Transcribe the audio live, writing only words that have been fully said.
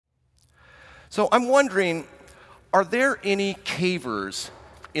So I'm wondering, are there any cavers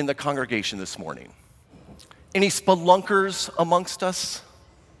in the congregation this morning? Any spelunkers amongst us?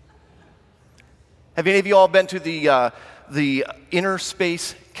 Have any of you all been to the Inner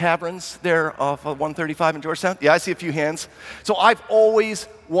Space Caverns there off of 135 in Georgetown? Yeah, I see a few hands. So I've always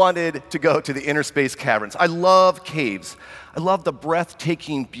wanted to go to the Inner Space Caverns. I love caves. I love the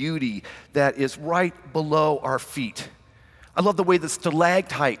breathtaking beauty that is right below our feet. I love the way the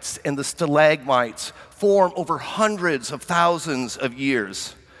stalactites and the stalagmites form over hundreds of thousands of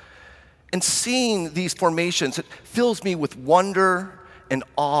years. And seeing these formations, it fills me with wonder and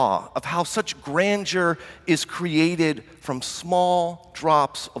awe of how such grandeur is created from small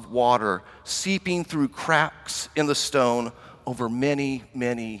drops of water seeping through cracks in the stone over many,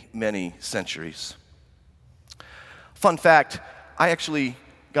 many, many centuries. Fun fact, I actually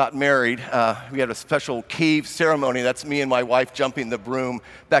got married. We had a special cave ceremony. That's me and my wife jumping the broom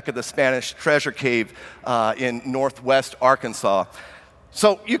back at the Spanish Treasure Cave in northwest Arkansas.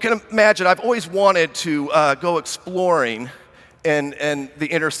 So you can imagine, I've always wanted to go exploring in the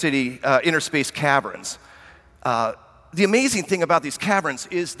inner space caverns. The amazing thing about these caverns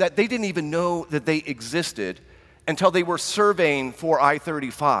is that they didn't even know that they existed until they were surveying for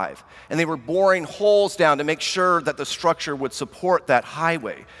I-35. And they were boring holes down to make sure that the structure would support that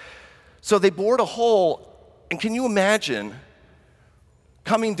highway. So they bored a hole, and can you imagine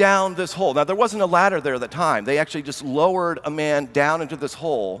coming down this hole? Now, there wasn't a ladder there at the time. They actually just lowered a man down into this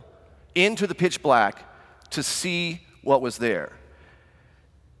hole, into the pitch black, to see what was there.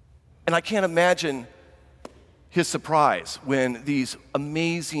 And I can't imagine his surprise when these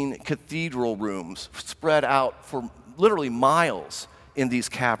amazing cathedral rooms spread out for literally miles in these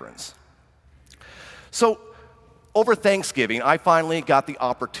caverns. So over Thanksgiving, I finally got the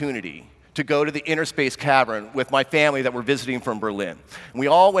opportunity to go to the Inner Space Cavern with my family that were visiting from Berlin. And we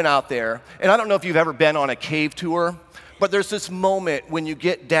all went out there, and I don't know if you've ever been on a cave tour, but there's this moment when you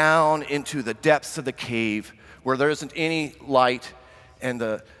get down into the depths of the cave where there isn't any light, and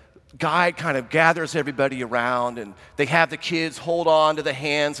the guide kind of gathers everybody around, and they have the kids hold on to the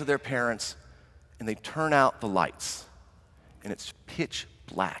hands of their parents, and they turn out the lights, and it's pitch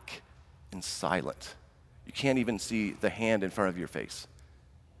black and silent. You can't even see the hand in front of your face.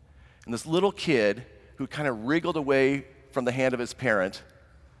 And this little kid who kind of wriggled away from the hand of his parent,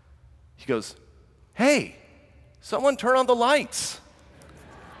 he goes, "Hey, someone turn on the lights."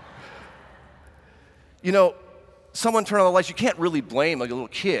 You know, someone turn on the lights, you can't really blame like a little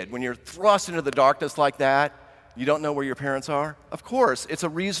kid. When you're thrust into the darkness like that, you don't know where your parents are. Of course, it's a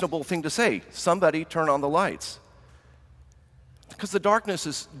reasonable thing to say, somebody turn on the lights. Because the darkness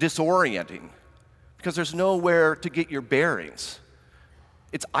is disorienting, because there's nowhere to get your bearings.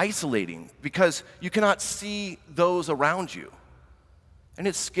 It's isolating because you cannot see those around you. And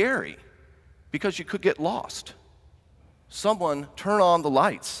it's scary because you could get lost. Someone turn on the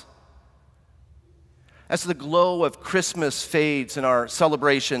lights. As the glow of Christmas fades and our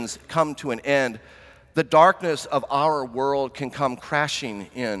celebrations come to an end, the darkness of our world can come crashing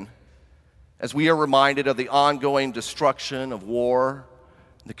in as we are reminded of the ongoing destruction of war,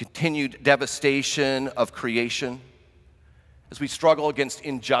 the continued devastation of creation, as we struggle against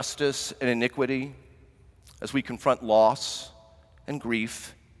injustice and iniquity, as we confront loss and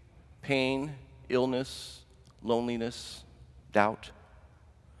grief, pain, illness, loneliness, doubt.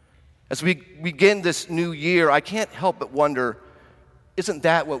 As we begin this new year, I can't help but wonder, isn't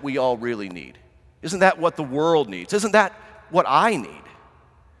that what we all really need? Isn't that what the world needs? Isn't that what I need?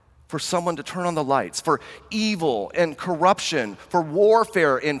 For someone to turn on the lights, for evil and corruption, for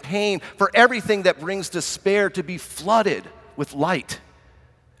warfare and pain, for everything that brings despair to be flooded with light.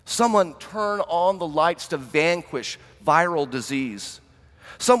 Someone turn on the lights to vanquish viral disease.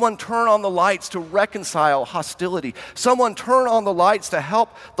 Someone turn on the lights to reconcile hostility. Someone turn on the lights to help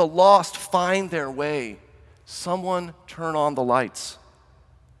the lost find their way. Someone turn on the lights.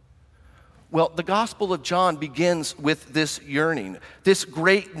 Well, the Gospel of John begins with this yearning, this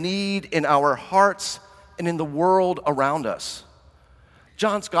great need in our hearts and in the world around us.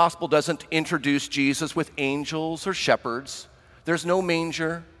 John's Gospel doesn't introduce Jesus with angels or shepherds. There's no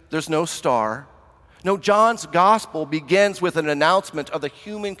manger. There's no star. No, John's Gospel begins with an announcement of the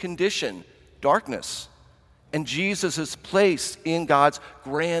human condition, darkness, and Jesus' place in God's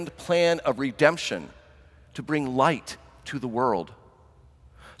grand plan of redemption to bring light to the world.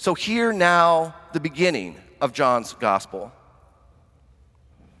 So hear now the beginning of John's Gospel.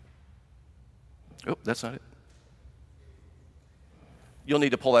 Oh, that's not it. You'll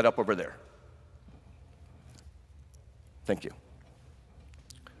need to pull that up over there. Thank you.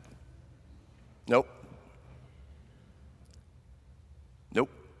 Nope. Nope.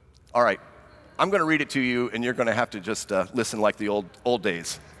 All right. I'm going to read it to you, and you're going to have to just listen like the old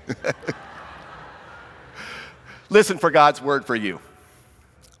days. Listen for God's word for you.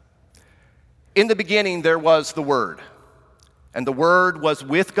 In the beginning, there was the Word, and the Word was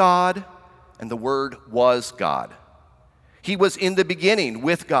with God, and the Word was God. He was in the beginning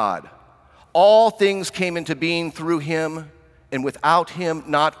with God. All things came into being through him, and without him,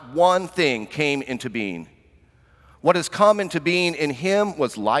 not one thing came into being. What has come into being in him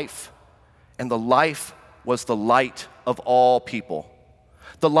was life, and the life was the light of all people.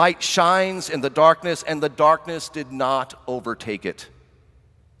 The light shines in the darkness, and the darkness did not overtake it.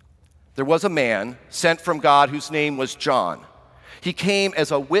 There was a man sent from God whose name was John. He came as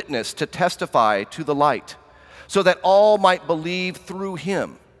a witness to testify to the light, so that all might believe through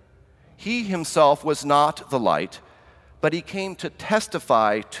him. He himself was not the light, but he came to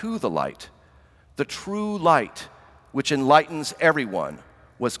testify to the light. The true light, which enlightens everyone,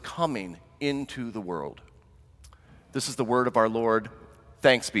 was coming into the world. This is the word of our Lord.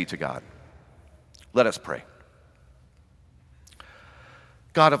 Thanks be to God. Let us pray.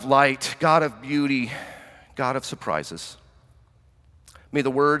 God of light, God of beauty, God of surprises, may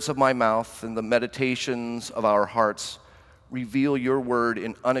the words of my mouth and the meditations of our hearts reveal your word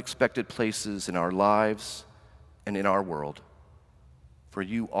in unexpected places in our lives and in our world. For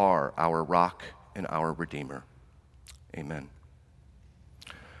you are our rock and our Redeemer. Amen.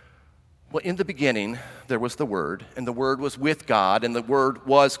 Well, in the beginning, there was the Word, and the Word was with God, and the Word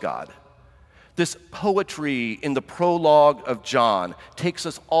was God. This poetry in the prologue of John takes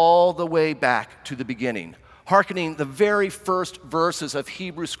us all the way back to the beginning, hearkening the very first verses of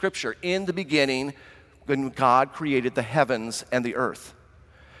Hebrew Scripture. In the beginning, when God created the heavens and the earth.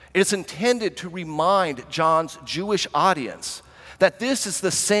 It is intended to remind John's Jewish audience that this is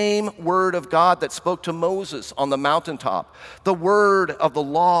the same word of God that spoke to Moses on the mountaintop, the word of the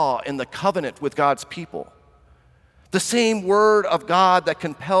law in the covenant with God's people, the same word of God that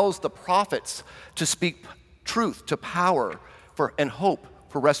compels the prophets to speak truth to power and hope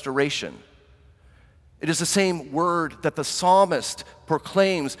for restoration. It is the same word that the psalmist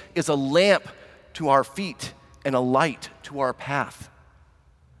proclaims is a lamp to our feet and a light to our path.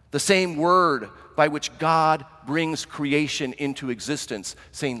 The same word by which God brings creation into existence,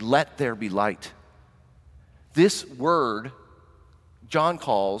 saying, "Let there be light." This word John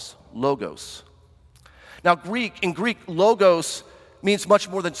calls logos. Now, in Greek, logos means much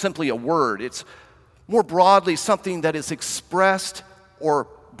more than simply a word. It's more broadly something that is expressed or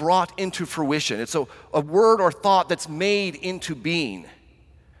brought into fruition. It's a word or thought that's made into being.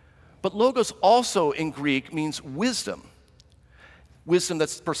 But logos also in Greek means wisdom. Wisdom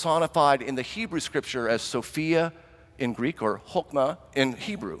that's personified in the Hebrew Scripture as Sophia in Greek or Chokmah in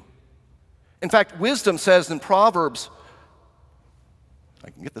Hebrew. In fact, wisdom says in Proverbs, I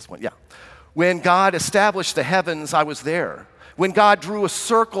can get this one, yeah. When God established the heavens, I was there. When God drew a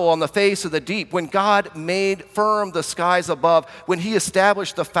circle on the face of the deep, when God made firm the skies above, when he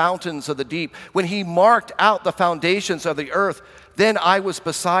established the fountains of the deep, when he marked out the foundations of the earth, then I was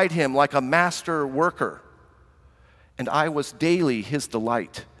beside him like a master worker, and I was daily his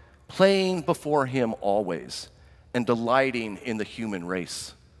delight, playing before him always, and delighting in the human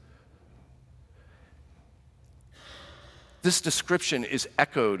race. This description is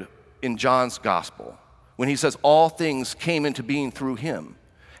echoed in John's gospel when he says all things came into being through him,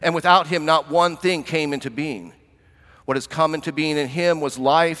 and without him not one thing came into being. What has come into being in him was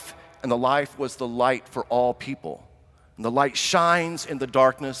life, and the life was the light for all people. And the light shines in the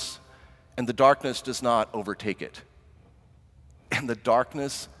darkness, and the darkness does not overtake it. And the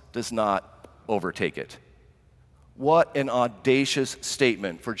darkness does not overtake it. What an audacious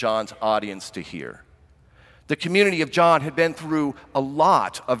statement for John's audience to hear. The community of John had been through a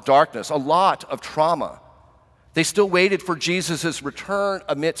lot of darkness, a lot of trauma. They still waited for Jesus' return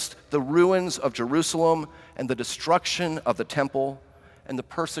amidst the ruins of Jerusalem and the destruction of the temple and the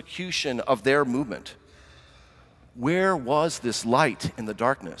persecution of their movement. Where was this light in the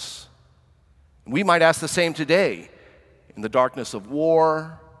darkness? We might ask the same today, in the darkness of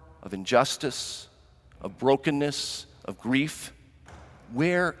war, of injustice, of brokenness, of grief.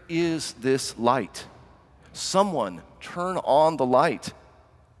 Where is this light? Someone turn on the light.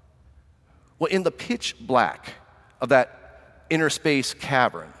 Well, in the pitch black of that inner space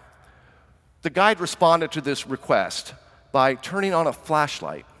cavern, the guide responded to this request by turning on a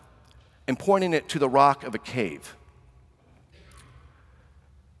flashlight and pointing it to the rock of a cave.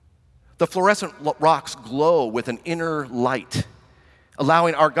 The fluorescent rocks glow with an inner light,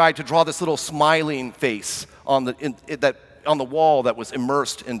 allowing our guide to draw this little smiling face on the wall that was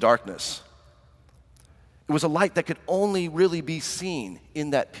immersed in darkness. It was a light that could only really be seen in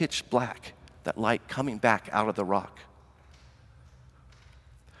that pitch black that light coming back out of the rock.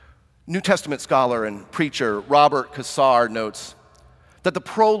 New Testament scholar and preacher Robert Cassar notes that the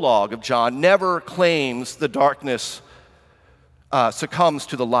prologue of John never claims the darkness succumbs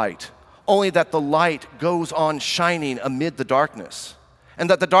to the light, only that the light goes on shining amid the darkness, and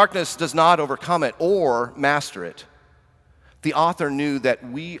that the darkness does not overcome it or master it. The author knew that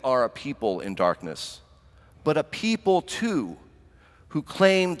we are a people in darkness, but a people too who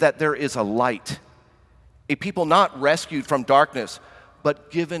claim that there is a light, a people not rescued from darkness,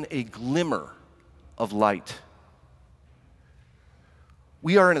 but given a glimmer of light.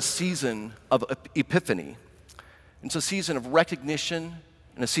 We are in a season of epiphany. It's a season of recognition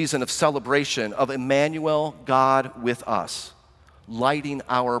and a season of celebration of Emmanuel, God with us, lighting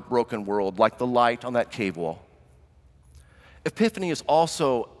our broken world like the light on that cave wall. Epiphany is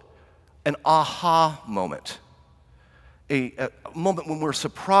also an aha moment, a moment when we're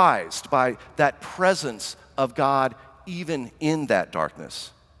surprised by that presence of God even in that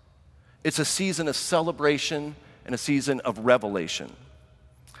darkness. It's a season of celebration and a season of revelation.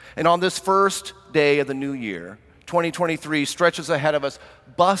 And on this first day of the new year, 2023 stretches ahead of us,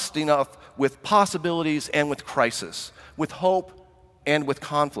 busting up with possibilities and with crisis, with hope and with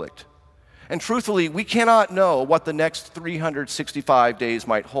conflict. And truthfully, we cannot know what the next 365 days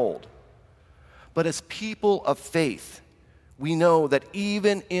might hold. But as people of faith, we know that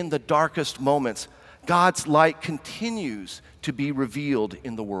even in the darkest moments, God's light continues to be revealed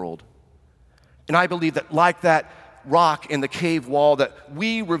in the world. And I believe that like that rock in the cave wall, that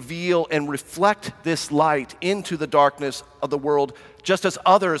we reveal and reflect this light into the darkness of the world, just as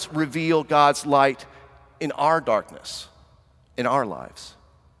others reveal God's light in our darkness, in our lives.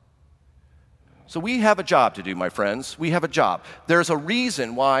 So we have a job to do, my friends. We have a job. There's a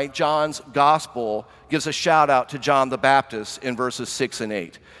reason why John's gospel gives a shout out to John the Baptist in verses 6 and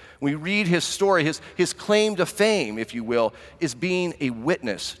 8. We read his story, his claim to fame, if you will, is being a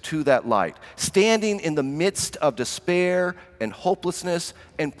witness to that light, standing in the midst of despair and hopelessness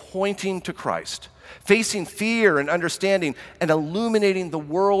and pointing to Christ, facing fear and understanding and illuminating the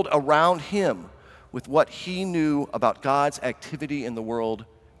world around him with what he knew about God's activity in the world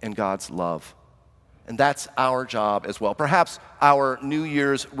and God's love. And that's our job as well, perhaps our New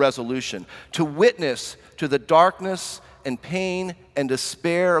Year's resolution, to witness to the darkness and pain and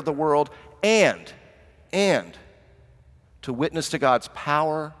despair of the world, and to witness to God's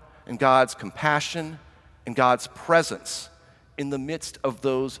power and God's compassion and God's presence in the midst of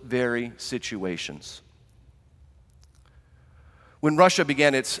those very situations. When Russia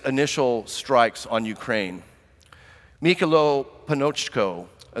began its initial strikes on Ukraine, Mykhailo Panochko,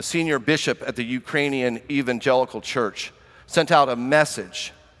 a senior bishop at the Ukrainian Evangelical Church, sent out a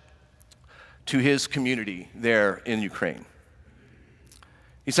message to his community there in Ukraine.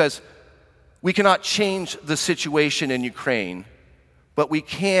 He says, "We cannot change the situation in Ukraine, but we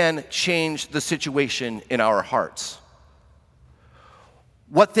can change the situation in our hearts.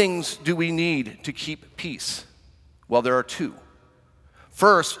 What things do we need to keep peace? Well, there are two.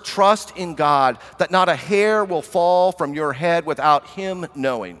 First, trust in God that not a hair will fall from your head without Him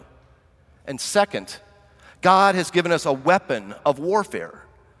knowing. And second, God has given us a weapon of warfare,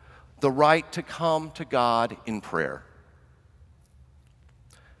 the right to come to God in prayer.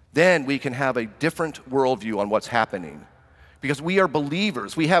 Then we can have a different worldview on what's happening because we are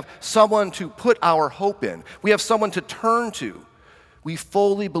believers. We have someone to put our hope in. We have someone to turn to. We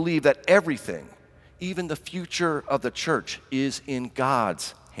fully believe that everything, even the future of the church, is in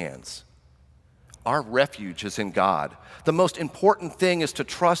God's hands. Our refuge is in God. The most important thing is to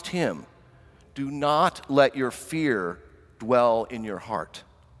trust Him. Do not let your fear dwell in your heart."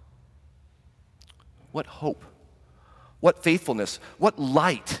 What hope, what faithfulness, what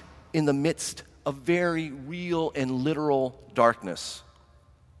light in the midst of very real and literal darkness.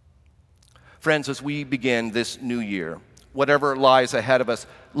 Friends, as we begin this new year, whatever lies ahead of us,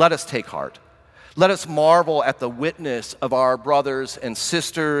 let us take heart. Let us marvel at the witness of our brothers and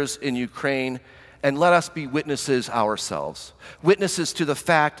sisters in Ukraine, and let us be witnesses ourselves. Witnesses to the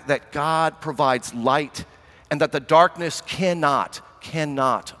fact that God provides light and that the darkness cannot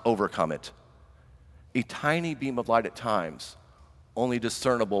overcome it. A tiny beam of light at times, only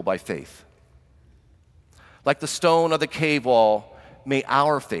discernible by faith. Like the stone of the cave wall, may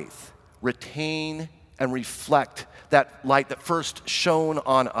our faith retain and reflect that light that first shone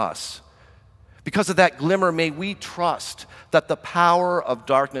on us. Because of that glimmer, may we trust that the power of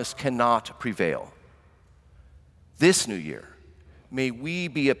darkness cannot prevail. This new year, may we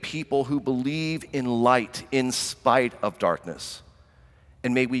be a people who believe in light in spite of darkness.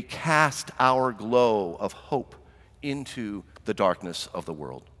 And may we cast our glow of hope into the darkness of the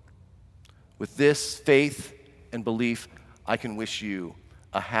world. With this faith and belief, I can wish you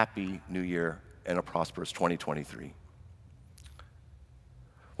a happy new year and a prosperous 2023.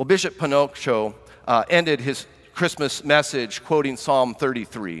 Well, Bishop Pinocchio ended his Christmas message quoting Psalm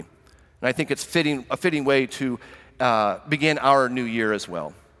 33, and I think it's a fitting way to begin our new year as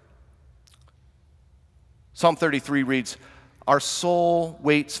well. Psalm 33 reads, "Our soul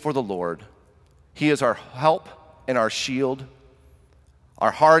waits for the Lord. He is our help and our shield.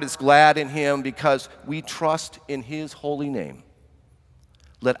 Our heart is glad in him because we trust in his holy name.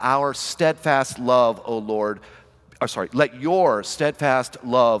 Let your steadfast love, O Lord,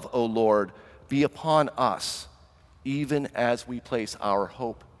 be upon us, even as we place our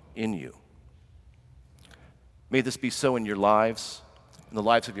hope in you." May this be so in your lives, in the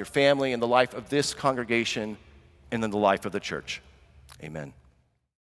lives of your family, in the life of this congregation, and in the life of the church. Amen.